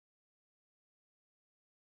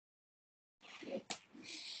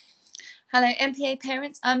Hello, MPA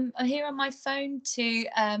parents. I'm here on my phone to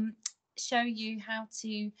show you how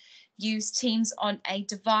to use Teams on a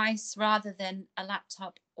device rather than a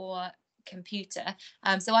laptop or computer.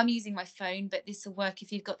 So I'm using my phone, but this will work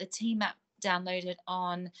if you've got the Team app downloaded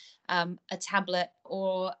on a tablet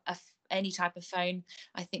or any type of phone.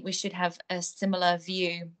 I think we should have a similar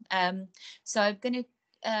view. So I'm going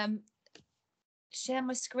to share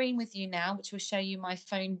my screen with you now, which will show you my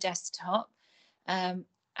phone desktop.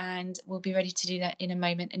 And we'll be ready to do that in a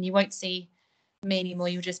moment, and you won't see me anymore,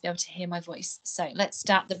 you'll just be able to hear my voice. So let's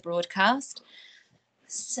start the broadcast.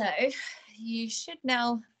 So you should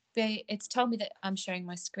now be, it's told me that I'm showing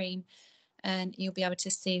my screen and you'll be able to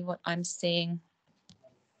see what I'm seeing.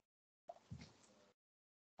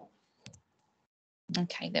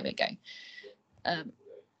 Okay, there we go.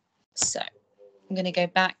 So I'm going to go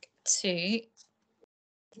back to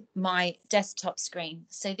my desktop screen.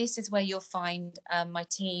 So this is where you'll find my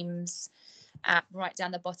Teams app right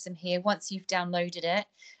down the bottom here. Once you've downloaded it,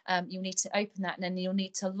 you'll need to open that, and then you'll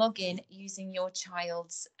need to log in using your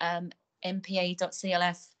child's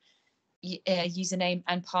mpa.clf username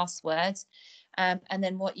and password. And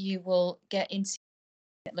then what you will get into,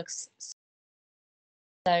 it looks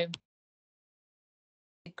so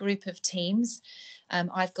a group of teams.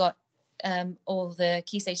 I've got all the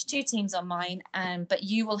Key Stage 2 teams on mine, but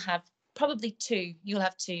you will have probably two. You'll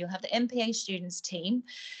have two. You'll have the MPA students team,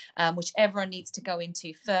 which everyone needs to go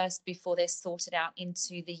into first before they're sorted out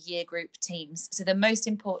into the year group teams. So the most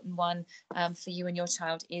important one for you and your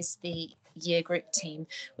child is the year group team,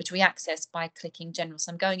 which we access by clicking general.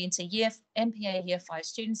 So I'm going into MPA Year 5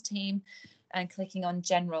 students team and clicking on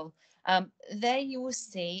general. There you will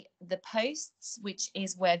see the posts, which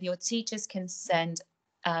is where your teachers can send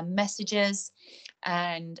messages,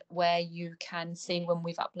 and where you can see when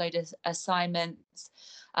we've uploaded assignments,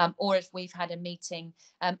 or if we've had a meeting.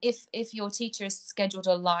 If your teacher has scheduled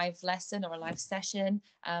a live lesson or a live session,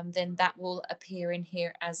 then that will appear in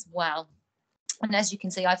here as well. And as you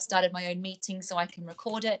can see, I've started my own meeting so I can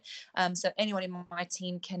record it. So anyone in my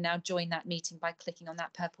team can now join that meeting by clicking on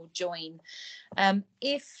that purple join.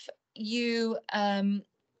 If you then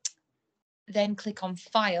click on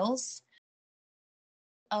files,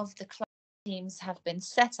 of the class teams have been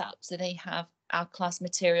set up. So they have our class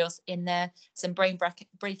materials in there, some brain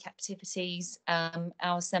break activities, our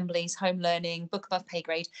assemblies, home learning, book above pay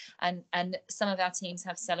grade, and some of our teams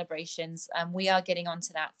have celebrations. We are getting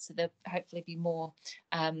onto that, so there'll hopefully be more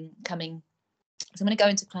coming. So I'm going to go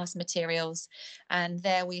into class materials, and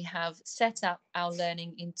there we have set up our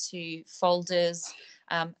learning into folders.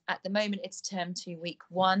 At the moment, it's term 2, week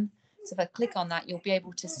 1. So if I click on that, you'll be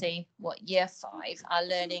able to see what year 5 are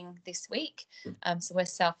learning this week. So we're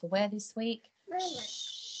self-aware this week.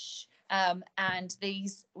 And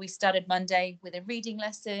these, we started Monday with a reading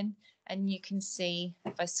lesson, and you can see,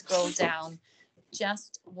 if I scroll down,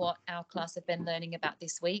 just what our class have been learning about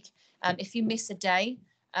this week. If you miss a day,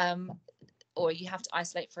 or you have to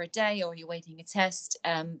isolate for a day, or you're waiting a test,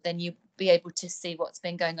 then you'll be able to see what's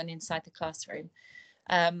been going on inside the classroom.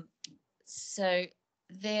 So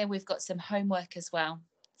there we've got some homework as well.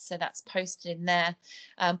 So that's posted in there,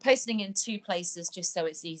 posting in 2 places just so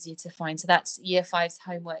it's easier to find. So that's year 5's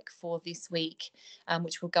homework for this week,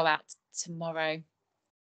 which will go out tomorrow,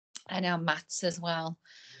 and our maths as well.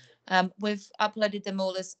 We've uploaded them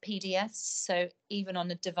all as PDFs, so even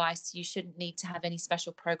on a device, you shouldn't need to have any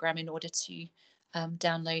special program in order to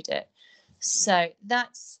download it. So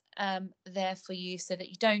that's there for you, so that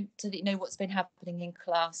you know what's been happening in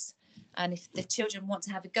class. And if the children want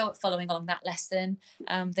to have a go at following along that lesson,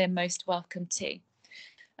 they're most welcome to.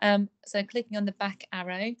 So clicking on the back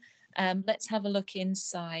arrow, let's have a look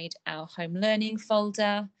inside our home learning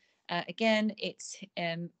folder. Again, it's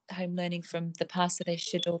home learning from the past, so they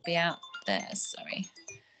should all be out there, sorry.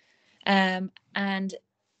 And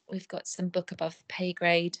we've got some book above pay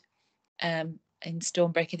grade. In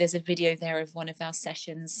Stormbreaker, there's a video there of one of our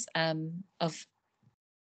sessions of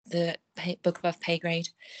the book above pay grade.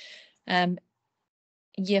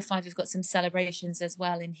 Year 5, we've got some celebrations as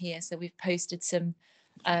well in here. So we've posted some,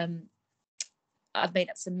 I've made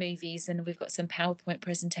up some movies, and we've got some PowerPoint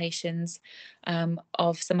presentations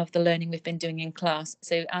of some of the learning we've been doing in class.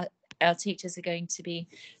 So our teachers are going to be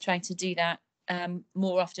trying to do that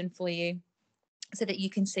more often for you, so that you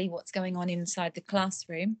can see what's going on inside the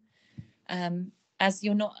classroom, as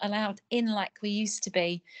you're not allowed in like we used to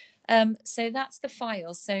be. So that's the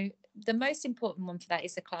file. So the most important one for that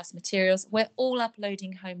is the class materials. We're all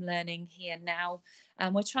uploading home learning here now,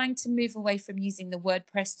 and we're trying to move away from using the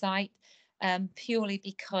WordPress site, purely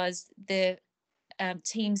because the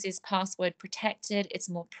Teams is password protected, it's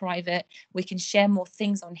more private, we can share more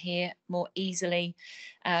things on here more easily,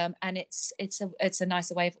 and it's a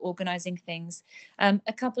nicer way of organizing things.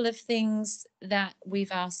 A couple of things that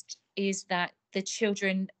we've asked is that the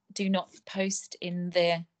children do not post in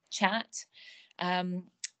their chat.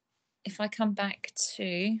 If I come back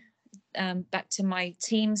to my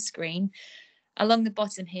Teams screen, along the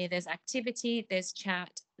bottom here, there's activity, there's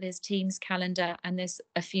chat, there's Teams calendar, and there's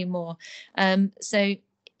a few more. So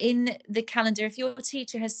in the calendar, if your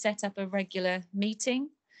teacher has set up a regular meeting,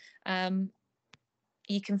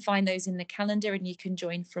 you can find those in the calendar and you can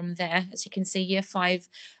join from there. As you can see, year 5,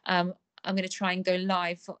 I'm going to try and go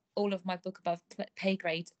live for all of my Book Above Pay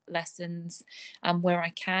Grade lessons where I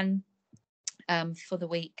can. For the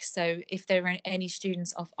week. So if there are any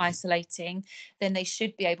students off isolating, then they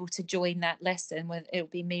should be able to join that lesson where it'll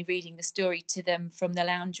be me reading the story to them from the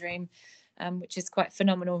lounge room, which is quite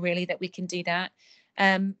phenomenal really that we can do that.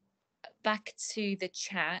 Back to the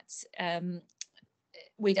chat,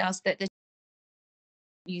 we'd ask that the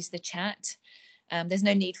use the chat. There's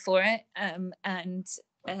no need for it, and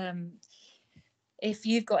if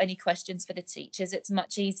you've got any questions for the teachers, it's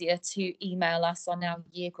much easier to email us on our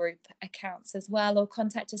year group accounts as well, or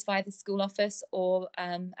contact us via the school office or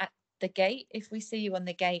at the gate if we see you on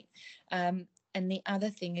the gate. And the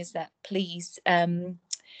other thing is that please,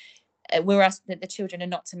 we're asking that the children are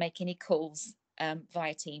not to make any calls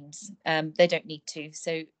via Teams. They don't need to.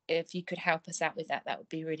 So if you could help us out with that, that would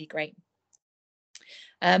be really great.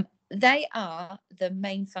 They are the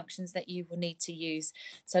main functions that you will need to use.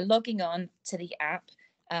 So logging on to the app,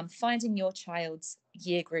 finding your child's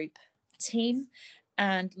year group team,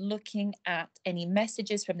 and looking at any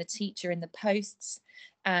messages from the teacher in the posts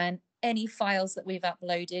and any files that we've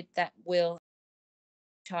uploaded that will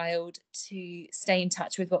child to stay in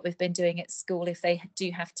touch with what we've been doing at school if they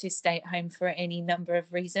do have to stay at home for any number of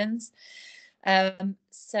reasons.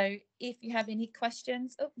 So if you have any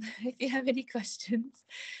questions,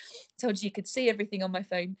 told you could see everything on my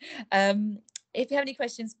phone. If you have any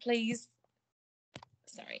questions, please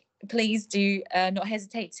do not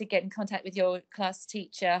hesitate to get in contact with your class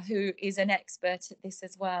teacher, who is an expert at this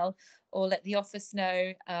as well, or let the office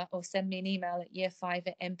know, or send me an email at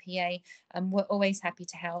year5@mpa. We're always happy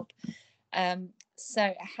to help.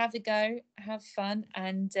 So have a go, have fun,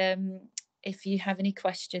 and if you have any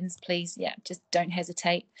questions, please, just don't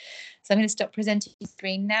hesitate. So I'm going to stop presenting the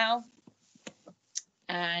screen now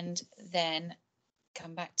and then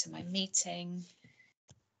come back to my meeting.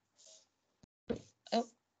 Oh,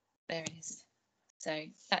 there it is. So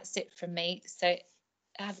that's it from me. So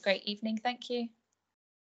have a great evening. Thank you.